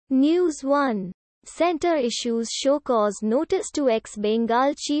News 1. Center issues show cause notice to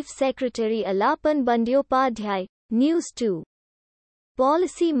ex-Bengal Chief Secretary Alapan Bandyopadhyay. News 2.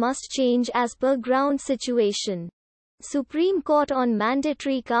 Policy must change as per ground situation. Supreme Court on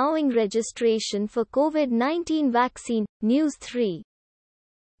mandatory CoWin registration for COVID-19 vaccine. News 3.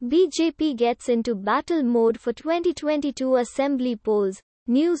 BJP gets into battle mode for 2022 assembly polls.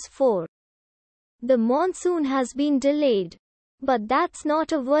 News 4. The monsoon has been delayed. But that's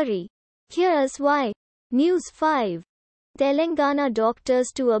not a worry. Here's why. News 5. Telangana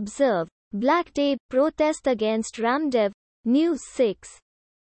doctors to observe Black Day protest against Ramdev. News 6.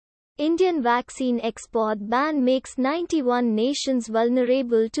 Indian vaccine export ban makes 91 nations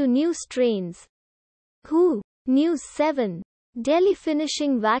vulnerable to new strains. WHO. News 7. Delhi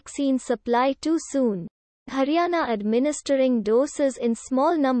finishing vaccine supply too soon. Haryana administering doses in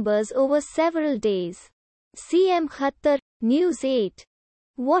small numbers over several days. CM Khattar. News 8.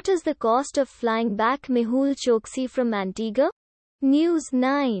 What is the cost of flying back Mehul Choksi from Antigua? News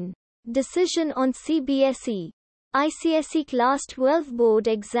 9. Decision on CBSE. ICSE Class 12 board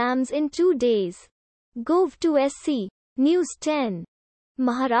exams in 2 days. Govt SC. News 10.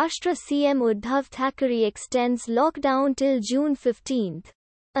 Maharashtra CM Uddhav Thackeray extends lockdown till June 15.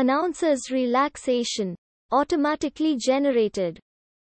 Announces relaxation. Automatically generated.